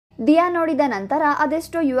ದಿಯಾ ನೋಡಿದ ನಂತರ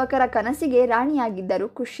ಅದೆಷ್ಟೋ ಯುವಕರ ಕನಸಿಗೆ ರಾಣಿಯಾಗಿದ್ದರು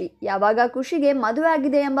ಖುಷಿ. ಯಾವಾಗ ಖುಷಿಗೆ ಮದುವೆ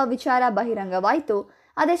ಆಗಿದೆ ಎಂಬ ವಿಚಾರ ಬಹಿರಂಗವಾಯಿತು,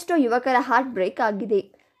 ಅದೆಷ್ಟೋ ಯುವಕರ ಹಾರ್ಟ್ ಬ್ರೇಕ್ ಆಗಿದೆ.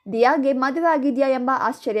 ದಿಯಾಗೆ ಮದುವೆ ಆಗಿದೆಯಾ ಎಂಬ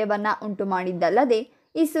ಆಶ್ಚರ್ಯವನ್ನ ಉಂಟು ಮಾಡಿದ್ದಲ್ಲದೆ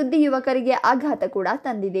ಈ ಸುದ್ದಿ ಯುವಕರಿಗೆ ಆಘಾತ ಕೂಡ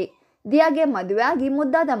ತಂದಿದೆ. ದಿಯಾಗೆ ಮದುವೆ ಆಗಿ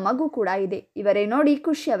ಮುದ್ದಾದ ಮಗು ಕೂಡ ಇದೆ. ಇವರೇ ನೋಡಿ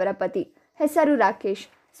ಖುಷಿ ಅವರ ಪತಿ. ಹೆಸರು ರಾಕೇಶ್.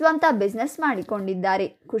 ಸ್ವಂತ ಬಿಸ್ನೆಸ್ ಮಾಡಿಕೊಂಡಿದ್ದಾರೆ.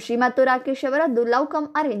 ಖುಷಿ ಮತ್ತು ರಾಕೇಶ್ ಅವರದ್ದು ಲವ್ ಕಮ್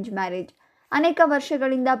ಅರೇಂಜ್ ಮ್ಯಾರೇಜ್. ಅನೇಕ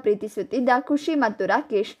ವರ್ಷಗಳಿಂದ ಪ್ರೀತಿಸುತ್ತಿದ್ದ ಖುಷಿ ಮತ್ತು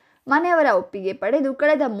ರಾಕೇಶ್ ಮನೆಯವರ ಒಪ್ಪಿಗೆ ಪಡೆದು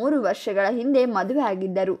ಕಳೆದ 3 ವರ್ಷಗಳ ಹಿಂದೆ ಮದುವೆ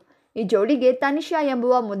ಆಗಿದ್ದರು. ಈ ಜೋಡಿಗೆ ತನಿಷಾ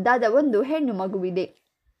ಎಂಬುವ ಮುದ್ದಾದ ಒಂದು ಹೆಣ್ಣು ಮಗುವಿದೆ.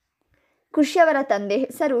 ಖುಷಿಯವರ ತಂದೆ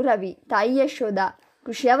ಹೆಸರು ರವಿ, ತಾಯಿ ಯಶೋಧ.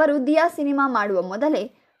 ಖುಷಿಯವರು ದಿಯಾ ಸಿನಿಮಾ ಮಾಡುವ ಮೊದಲೇ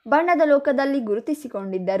ಬಣ್ಣದ ಲೋಕದಲ್ಲಿ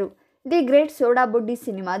ಗುರುತಿಸಿಕೊಂಡಿದ್ದರು. ದಿ ಗ್ರೇಟ್ ಸೋಡಾ ಬುಡ್ಡಿ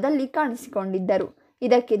ಸಿನಿಮಾದಲ್ಲಿ ಕಾಣಿಸಿಕೊಂಡಿದ್ದರು.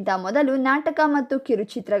 ಇದಕ್ಕಿಂತ ಮೊದಲು ನಾಟಕ ಮತ್ತು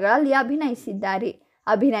ಕಿರುಚಿತ್ರಗಳಲ್ಲಿ ಅಭಿನಯಿಸಿದ್ದಾರೆ.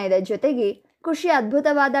 ಅಭಿನಯದ ಜೊತೆಗೆ ಖುಷಿ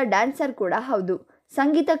ಅದ್ಭುತವಾದ ಡ್ಯಾನ್ಸರ್ ಕೂಡ ಹೌದು.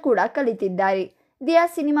 ಸಂಗೀತ ಕೂಡ ಕಲಿತಿದ್ದಾರೆ. ದಿಯಾ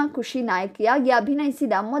ಸಿನಿಮಾ ಖುಷಿ ನಾಯಕಿಯಾಗಿ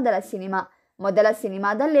ಅಭಿನಯಿಸಿದ ಮೊದಲ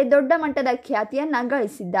ಸಿನಿಮಾದಲ್ಲೇ ದೊಡ್ಡ ಮಟ್ಟದ ಖ್ಯಾತಿಯನ್ನ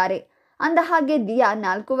ಗಳಿಸಿದ್ದಾರೆ. ಅಂದಹಾಗೆ ದಿಯಾ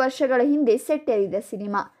 4 ವರ್ಷಗಳ ಹಿಂದೆ ಸೆಟ್ಟೇರಿದ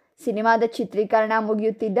ಸಿನಿಮಾದ ಚಿತ್ರೀಕರಣ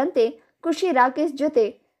ಮುಗಿಯುತ್ತಿದ್ದಂತೆ ಖುಷಿ ರಾಕೇಶ್ ಜೊತೆ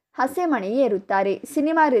ಹಸೆಮಣೆ ಏರುತ್ತಾರೆ.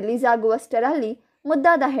 ಸಿನಿಮಾ ರಿಲೀಸ್ ಆಗುವಷ್ಟರಲ್ಲಿ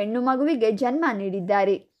ಮುದ್ದಾದ ಹೆಣ್ಣು ಮಗುವಿಗೆ ಜನ್ಮ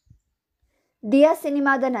ನೀಡಿದ್ದಾರೆ. ದಿಯಾ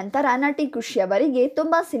ಸಿನಿಮಾದ ನಂತರ ನಟಿ ಖುಷಿ ಅವರಿಗೆ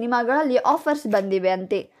ತುಂಬ ಸಿನಿಮಾಗಳಲ್ಲಿ ಆಫರ್ಸ್ ಬಂದಿವೆ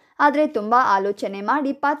ಅಂತೆ. ಆದರೆ ತುಂಬ ಆಲೋಚನೆ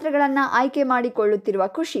ಮಾಡಿ ಪಾತ್ರಗಳನ್ನು ಆಯ್ಕೆ ಮಾಡಿಕೊಳ್ಳುತ್ತಿರುವ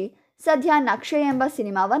ಖುಷಿ ಸದ್ಯ ನಕ್ಷೆ ಎಂಬ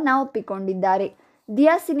ಸಿನಿಮಾವನ್ನು ಒಪ್ಪಿಕೊಂಡಿದ್ದಾರೆ.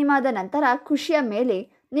 ದಿಯಾ ಸಿನಿಮಾದ ನಂತರ ಖುಷಿಯ ಮೇಲೆ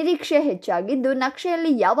ನಿರೀಕ್ಷೆ ಹೆಚ್ಚಾಗಿದ್ದು,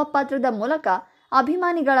 ನಕ್ಷೆಯಲ್ಲಿ ಯಾವ ಪಾತ್ರದ ಮೂಲಕ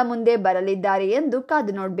ಅಭಿಮಾನಿಗಳ ಮುಂದೆ ಬರಲಿದ್ದಾರೆ ಎಂದು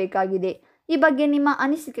ಕಾದು ನೋಡಬೇಕಾಗಿದೆ. ಈ ಬಗ್ಗೆ ನಿಮ್ಮ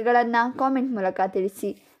ಅನಿಸಿಕೆಗಳನ್ನು ಕಾಮೆಂಟ್ ಮೂಲಕ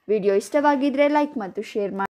ತಿಳಿಸಿ. ವಿಡಿಯೋ ಇಷ್ಟವಾಗಿದ್ದರೆ ಲೈಕ್ ಮತ್ತು ಶೇರ್ ಮಾಡಿ.